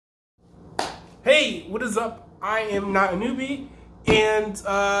Hey, what is up? I am not a newbie, and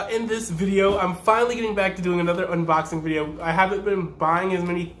in this video, I'm finally getting back to doing another unboxing video. I haven't been buying as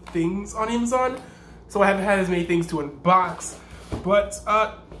many things on Amazon, so I haven't had as many things to unbox. But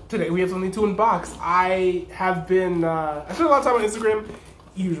today we have something to unbox. I have been, I spend a lot of time on Instagram,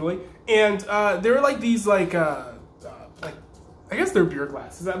 usually, and there are like these I guess they're beer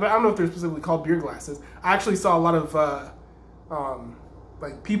glasses, but I don't know if they're specifically called beer glasses. I actually saw a lot of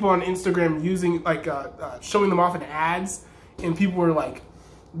like people on Instagram using showing them off in ads, and people were like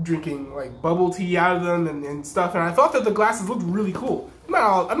drinking like bubble tea out of them and stuff. And I thought that the glasses looked really cool.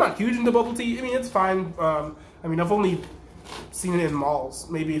 I'm not huge into bubble tea. I mean, it's fine. I mean, I've only seen it in malls.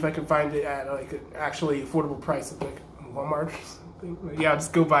 Maybe if I could find it at like an actually affordable price at like Walmart or something. Yeah, I'll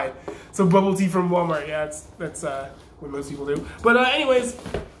just go buy some bubble tea from Walmart. Yeah, that's what most people do. But anyways.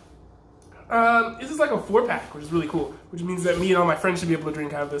 This is like a 4-pack, which is really cool, which means that me and all my friends should be able to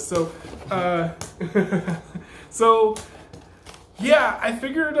drink out of this. So, so yeah, I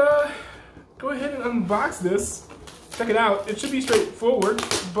figured go ahead and unbox this, check it out. It should be straightforward,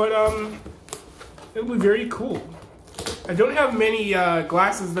 but it'll be very cool. I don't have many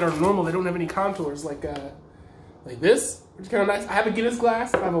glasses that are normal. They don't have any contours like this, which is kind of nice. I have a Guinness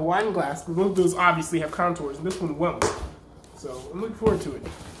glass, I have a wine glass, but both of those obviously have contours, and this one won't. So I'm looking forward to it.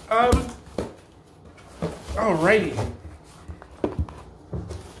 Alrighty.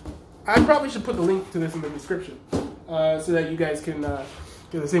 I probably should put the link to this in the description so that you guys can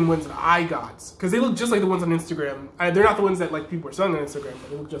get the same ones that I got, because they look just like the ones on Instagram. They're not the ones that like people are selling on Instagram, but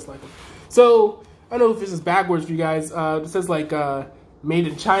they look just like them. So I don't know if this is backwards for you guys. It says like made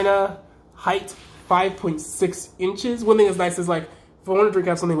in China, height 5.6 inches. One thing that's nice is like if I want to drink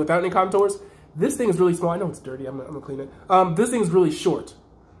out something without any contours, this thing is really small. I know it's dirty. I'm gonna clean it. This thing is really short.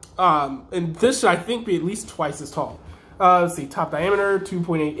 And this should, I think, be at least twice as tall. Let's see, top diameter,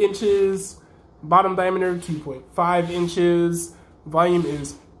 2.8 inches. Bottom diameter, 2.5 inches. Volume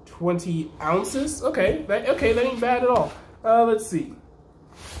is 20 ounces. Okay, that ain't bad at all. Let's see.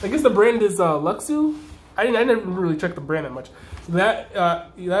 I guess the brand is LUXU. I never really checked the brand that much. So that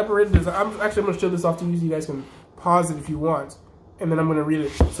brand is, I'm going to show this off to you so you guys can pause it if you want. And then I'm going to read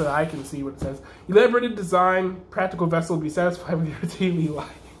it so that I can see what it says. Elaborated design, practical vessel, be satisfied with your daily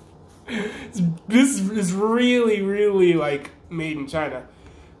life. This is really, really like made in China.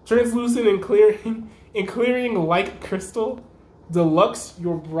 Translucent and clearing like crystal. Deluxe,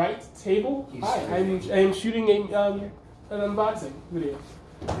 your bright table. Hi, I am shooting an unboxing video.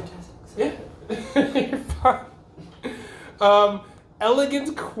 Fantastic. Yeah, you're fine.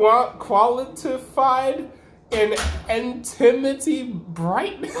 Elegant, qualified, and intimity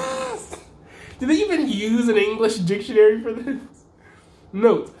brightness. Did they even use an English dictionary for this?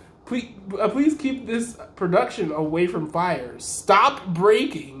 Note. Please keep this production away from fire. Stop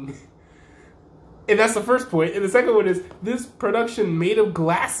breaking. And that's the first point. And the second one is, this production made of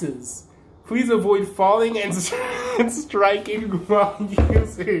glasses. Please avoid falling and striking while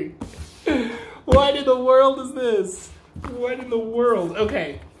using. What in the world is this? What in the world?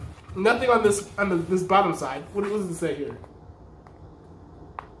 Okay. Nothing on this bottom side. What does it say here?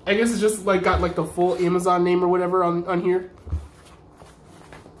 I guess it's just like got like the full Amazon name or whatever on here.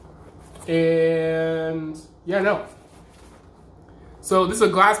 And yeah, no. So this is a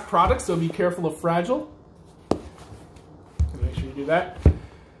glass product, so be careful of fragile. Make sure you do that.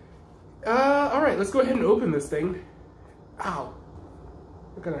 All right, let's go ahead and open this thing. Ow,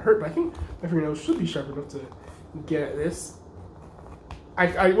 it's gonna hurt, but I think my fingernails should be sharp enough to get at this.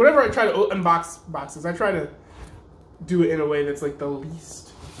 Whenever I try to unbox boxes, I try to do it in a way that's like the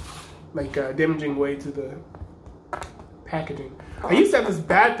least damaging way to the packaging. I used to have this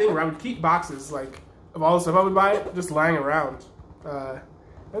bad thing where I would keep boxes like of all the stuff I would buy just lying around. I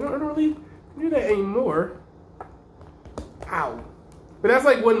don't really do that anymore. Ow. But that's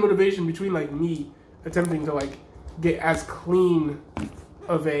like one motivation between like me attempting to like get as clean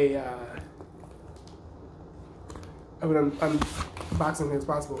of an unboxing thing as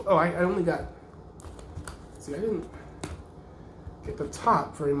possible. Oh, I only got, see, I didn't get the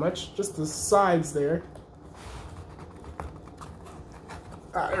top very much, just the sides there.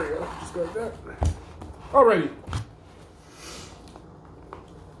 Ah, there we go. Just go like that. Alrighty.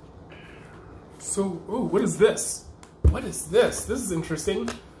 So, ooh, what is this? What is this? This is interesting.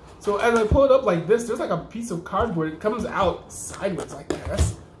 So as I pull it up like this, there's like a piece of cardboard. It comes out sideways like that.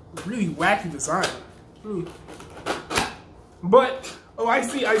 That's a really wacky design. But, oh, I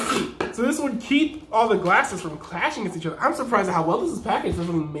see. So this would keep all the glasses from clashing against each other. I'm surprised at how well this is packaged for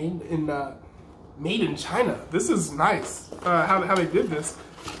something made in China. This is nice. How they did this.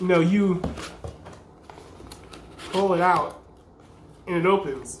 You know, you pull it out and it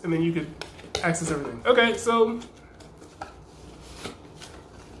opens, and then you could access everything. Okay, so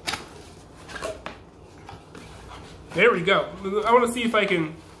there we go. I want to see if I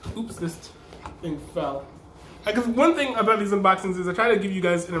can. Oops, this thing fell. Because one thing about these unboxings is I try to give you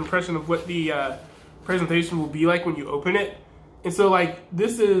guys an impression of what the presentation will be like when you open it. And so, like,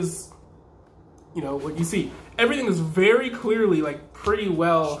 this is, you know, what you see. Everything is very clearly, like, pretty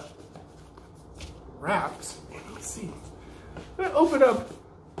well wrapped. Let's see. I'm gonna open up.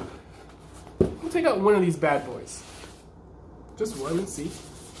 We'll take out one of these bad boys. Just one and see.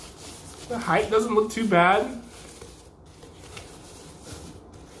 The height doesn't look too bad.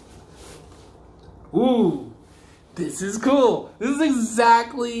 Ooh, this is cool. This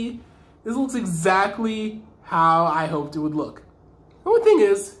looks exactly how I hoped it would look. The only thing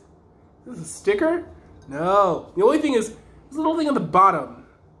is this a sticker? No. The only thing is this little thing on the bottom.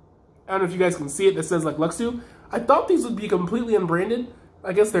 I don't know if you guys can see it that says like LUXU. I thought these would be completely unbranded.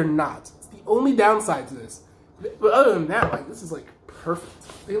 I guess they're not. It's the only downside to this. But other than that, like, this is like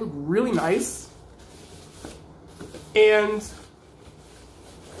perfect. They look really nice. And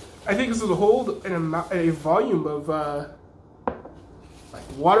I think this will hold a volume of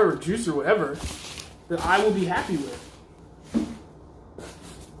like water or juice or whatever that I will be happy with.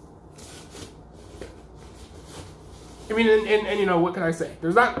 I mean, and you know, what can I say?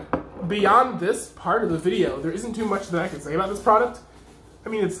 There's not, beyond this part of the video, there isn't too much that I can say about this product. I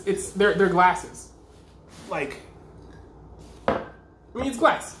mean, they're glasses. Like, I mean, it's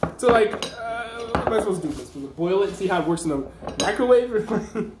glass. So like, what am I supposed to do with this? We're gonna boil it and see how it works in the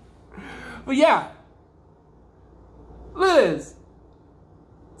microwave? But yeah, look at this.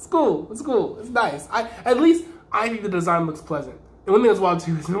 It's cool. It's cool. It's nice. At least I think the design looks pleasant. And one thing that's wild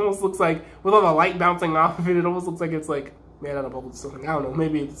too is it almost looks like, with all the light bouncing off of it, it almost looks like it's like made out of bubbles or something. I don't know.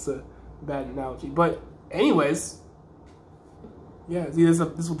 Maybe it's a bad analogy. But anyways, yeah. See, this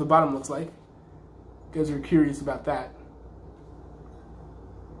is what the bottom looks like. You guys are curious about that.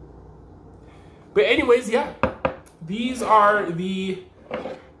 But anyways, yeah. These are the,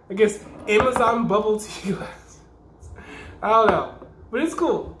 I guess, Amazon bubble tea glasses. I don't know. But it's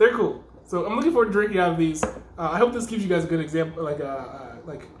cool. They're cool. So I'm looking forward to drinking out of these. I hope this gives you guys a good example, like I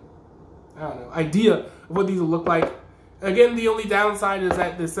don't know, idea of what these will look like. Again, the only downside is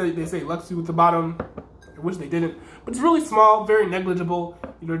that they say LUXU at the bottom. I wish they didn't. But it's really small, very negligible.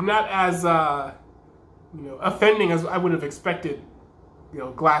 You know, not as you know, offending as I would have expected, you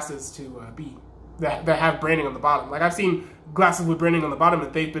know, glasses to be that have branding on the bottom. Like, I've seen glasses with branding on the bottom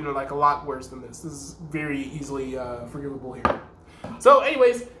and they've been like a lot worse than this. This is very easily forgivable here. So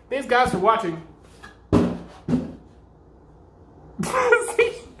anyways, thanks guys for watching.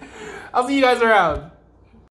 I'll see you guys around.